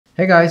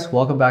Hey guys,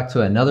 welcome back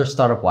to another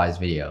Startup Wise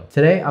video.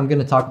 Today, I'm going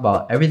to talk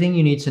about everything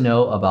you need to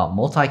know about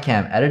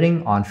multicam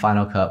editing on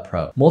Final Cut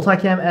Pro.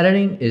 Multicam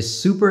editing is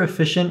super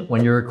efficient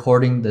when you're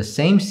recording the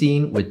same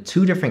scene with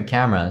two different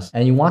cameras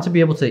and you want to be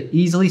able to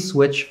easily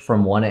switch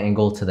from one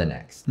angle to the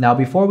next. Now,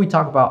 before we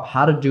talk about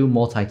how to do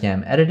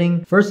multicam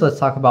editing, first let's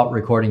talk about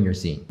recording your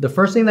scene. The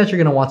first thing that you're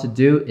going to want to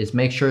do is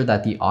make sure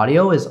that the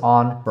audio is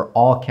on for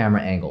all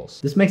camera angles.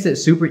 This makes it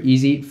super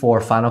easy for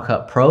Final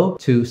Cut Pro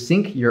to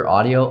sync your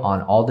audio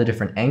on all the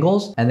different angles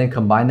and then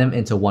combine them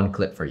into one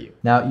clip for you.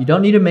 Now, you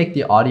don't need to make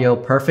the audio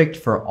perfect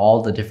for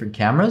all the different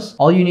cameras.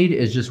 All you need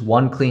is just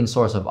one clean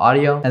source of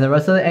audio, and the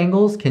rest of the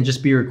angles can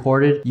just be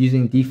recorded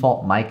using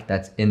default mic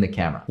that's in the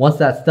camera. Once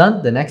that's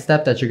done, the next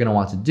step that you're gonna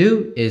want to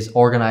do is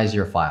organize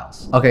your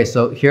files. Okay,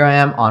 so here I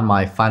am on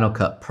my Final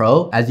Cut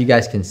Pro. As you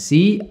guys can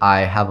see, I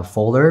have a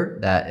folder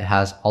that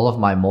has all of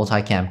my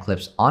multicam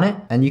clips on it,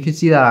 and you can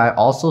see that I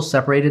also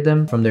separated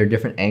them from their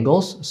different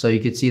angles. So you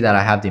can see that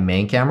I have the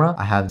main camera,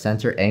 I have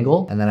center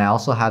angle, and then I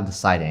also have the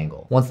side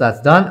angle. Once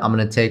that's done, I'm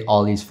going to take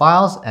all these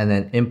files and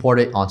then import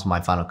it onto my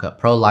Final Cut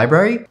Pro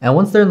library. And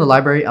once they're in the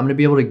library, I'm going to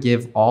be able to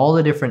give all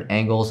the different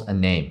angles a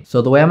name.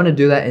 So the way I'm going to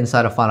do that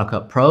inside of Final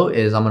Cut Pro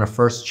is I'm going to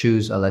first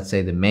choose, let's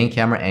say, the main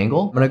camera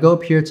angle. I'm going to go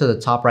up here to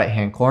the top right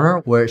hand corner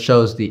where it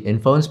shows the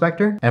info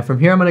inspector. And from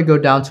here, I'm going to go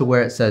down to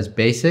where it says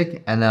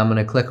basic, and then I'm going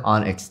to click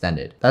on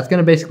extended. That's going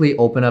to basically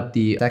open up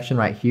the section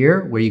right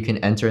here where you can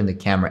enter in the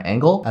camera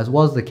angle as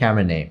well as the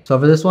camera name. So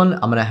for this one,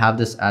 I'm going to have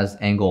this as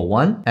angle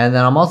 1. And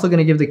then I'm also going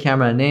to give the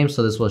camera a name.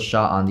 So this was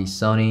shot on the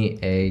Sony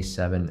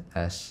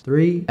A7S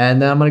III.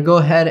 And then I'm going to go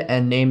ahead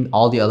and name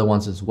all the other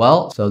ones as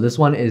well. So this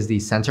one is the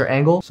center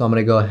angle. So I'm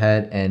going to go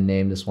ahead and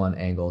name this one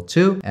angle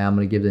 2. And I'm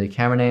going to give it a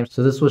camera name.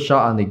 So this was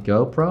shot on the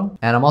GoPro.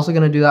 And I'm also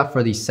going to do that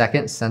for the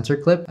second center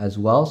clip as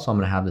well. So I'm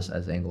going to have this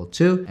as angle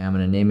 2. And I'm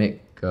going to name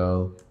it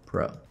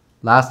GoPro.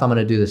 Last, I'm going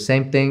to do the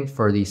same thing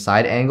for the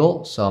side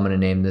angle. So I'm going to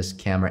name this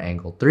camera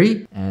angle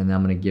 3, and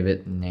I'm going to give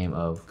it the name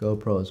of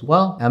GoPro as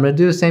well. And I'm going to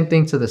do the same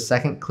thing to the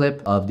second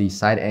clip of the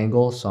side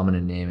angle. So I'm going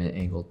to name it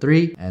angle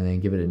 3 and then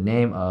give it a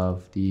name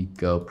of the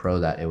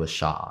GoPro that it was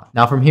shot on.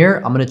 Now from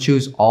here, I'm going to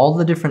choose all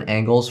the different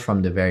angles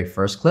from the very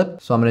first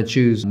clip. So I'm going to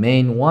choose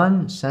main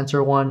 1,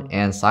 center 1,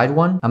 and side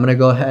 1. I'm going to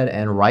go ahead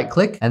and right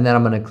click, and then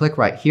I'm going to click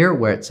right here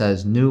where it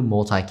says new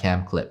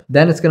multicam clip.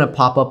 Then it's going to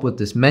pop up with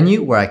this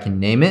menu where I can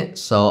name it.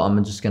 So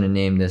I'm just going to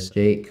name this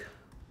Jake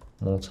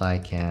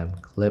multicam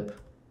clip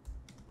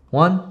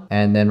 1.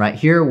 And then right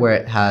here where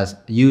it has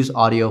use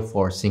audio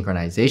for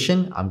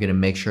synchronization, I'm going to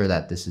make sure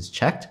that this is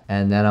checked,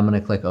 and then I'm going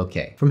to click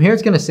OK. From here,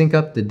 it's going to sync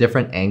up the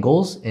different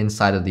angles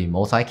inside of the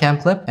multicam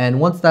clip. And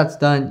once that's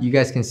done, you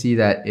guys can see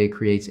that it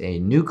creates a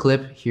new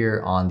clip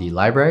here on the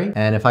library.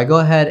 And if I go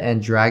ahead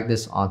and drag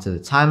this onto the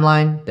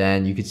timeline,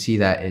 then you can see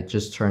that it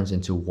just turns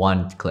into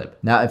one clip.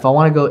 Now, if I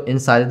want to go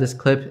inside of this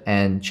clip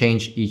and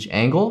change each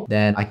angle,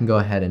 then I can go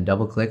ahead and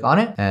double click on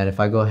it. And if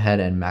I go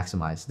ahead and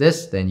maximize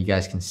this, then you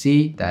guys can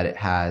see that it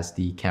has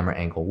the camera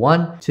angle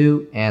 1,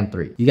 2, and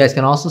 3. You guys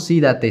can also see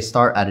that they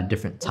start at a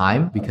different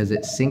time because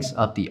it syncs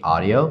up the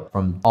audio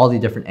from all the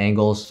different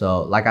angles.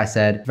 So like I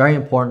said, very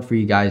important for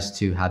you guys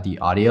to have the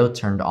audio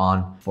turned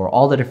on for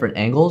all the different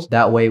angles.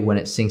 That way, when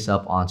it syncs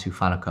up onto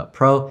Final Cut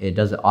Pro, it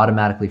does it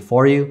automatically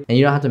for you, and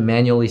you don't have to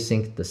manually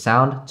sync the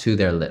sound to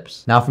their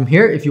lips. Now from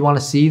here, if you want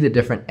to see the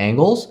different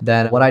angles,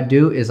 then what I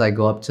do is I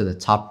go up to the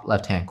top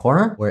left-hand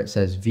corner where it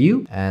says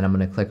view, and I'm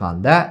going to click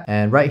on that.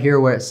 And right here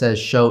where it says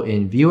show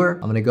in viewer,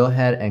 I'm going to go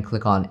ahead and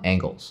click on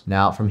angles.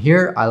 Now from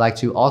here, I like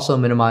to also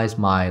minimize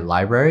my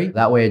library.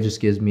 That way it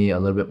just gives me a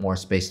little bit more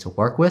space to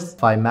work with.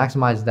 If I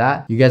maximize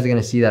that, you guys are going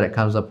to see that it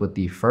comes up with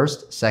the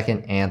first,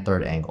 second, and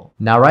third angle.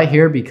 Now right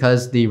here,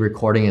 because the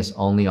recording is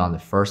only on the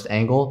first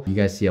angle, you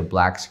guys see a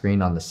black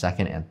screen on the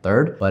second and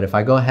third. But if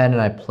I go ahead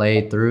and I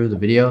play through the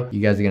video, you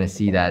guys are going to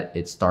see that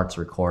it starts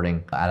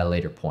recording at a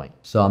later point.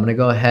 So I'm going to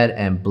go ahead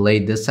and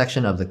blade this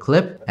section of the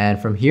clip. And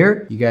from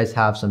here, you guys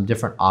have some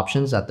different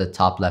options at the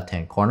top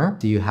left-hand corner.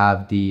 So you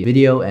have the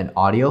video and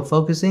audio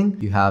focusing,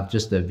 you have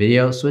just the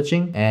video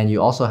switching, and you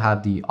also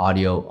have the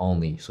audio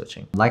only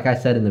switching. Like I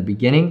said in the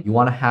beginning, you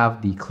want to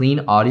have the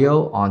clean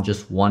audio on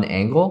just one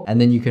angle,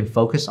 and then you can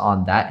focus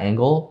on that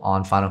angle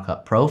on Final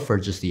Cut Pro for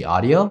just the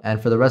audio.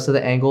 And for the rest of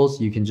the angles,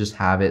 you can just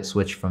have it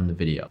switch from the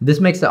video. This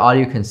makes the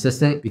audio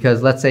consistent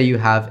because let's say you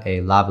have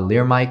a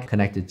lavalier mic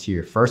connected to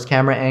your first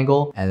camera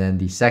angle, and then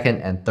the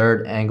second and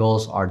third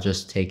angles are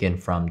just taken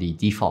from the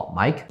default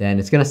mic, then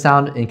it's going to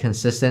sound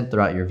inconsistent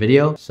throughout your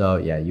video. So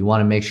yeah, you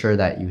want to make sure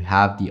that you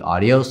have the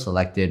audio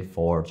selected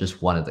for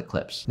just one of the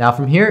clips. Now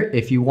from here,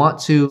 if you want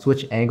to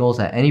switch angles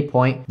at any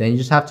point, then you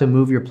just have to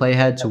move your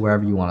playhead to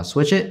wherever you want to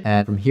switch it.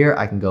 And from here,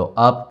 I can go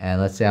up, and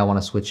let's say I want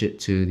to switch it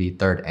to the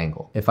third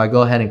angle. If I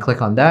go ahead and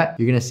click on that,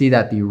 you're going to see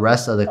that the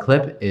rest of the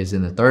clip is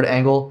in the third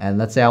angle. And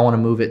let's say I want to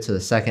move it to the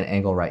second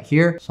angle right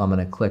here. So I'm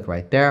going to click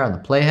right there on the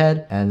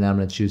playhead, and then I'm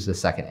going to choose the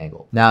second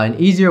angle. Now, an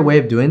easier way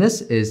of doing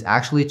this is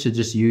actually to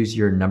just use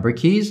your number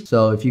keys.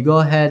 So if you go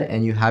ahead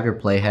and you have your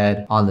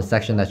playhead on the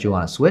section that you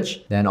want to switch,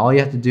 switch, then all you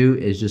have to do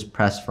is just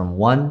press from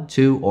 1,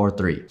 2, or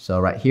 3. So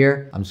right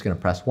here, I'm just gonna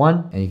press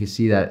 1, and you can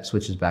see that it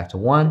switches back to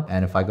 1.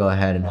 And if I go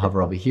ahead and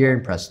hover over here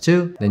and press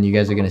 2, then you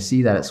guys are gonna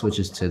see that it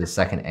switches to the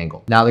second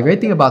angle. Now, the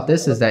great thing about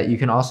this is that you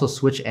can also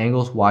switch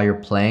angles while you're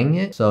playing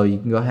it. So you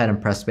can go ahead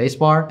and press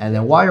spacebar, and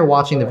then while you're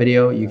watching the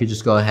video, you could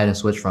just go ahead and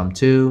switch from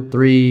 2,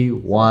 3,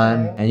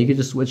 1, and you can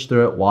just switch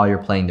through it while you're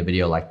playing the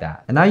video like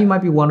that. And now you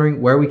might be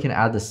wondering where we can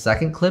add the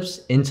second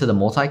clips into the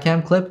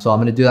multicam clip. So I'm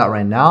gonna do that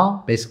right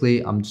now.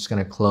 Basically, I'm just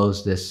gonna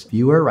close this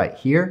viewer right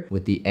here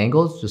with the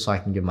angles just so I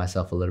can give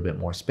myself a little bit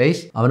more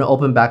space. I'm gonna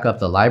open back up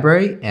the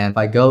library, and if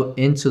I go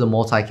into the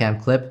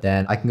multicam clip,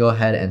 then I can go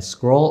ahead and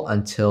scroll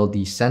until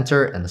the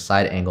center and the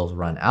side angles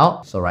run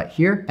out. So right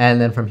here, and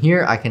then from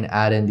here, I can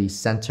add in the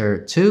center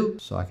 2.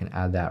 So I can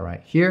add that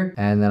right here.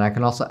 And then I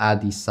can also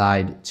add the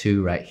side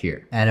 2 right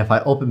here. And if I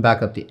open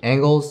back up the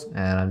angles,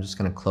 and I'm just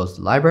gonna close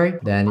the library,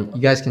 then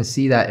you guys can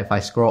see that if I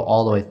scroll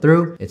all the way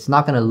through, it's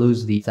not gonna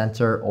lose the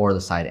center or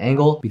the side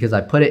angle because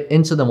I put it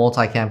into the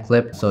multicam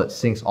clip, so it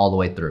syncs all the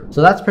way through.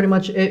 So that's pretty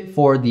much it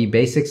for the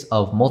basics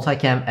of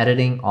multicam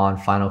editing on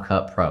Final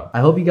Cut Pro. I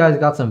hope you guys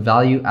got some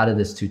value out of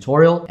this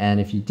tutorial, and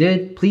if you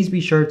did, please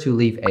be sure to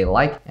leave a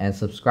like and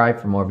subscribe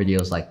for more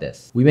videos like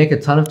this. We make a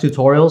ton of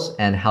tutorials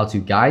and how-to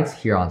guides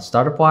here on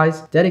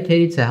StartupWise,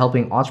 dedicated to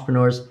helping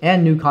entrepreneurs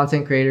and new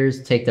content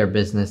creators take their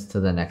business to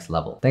the next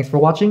level. Thanks for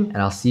watching, and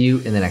I'll see you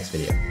in the next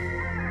video.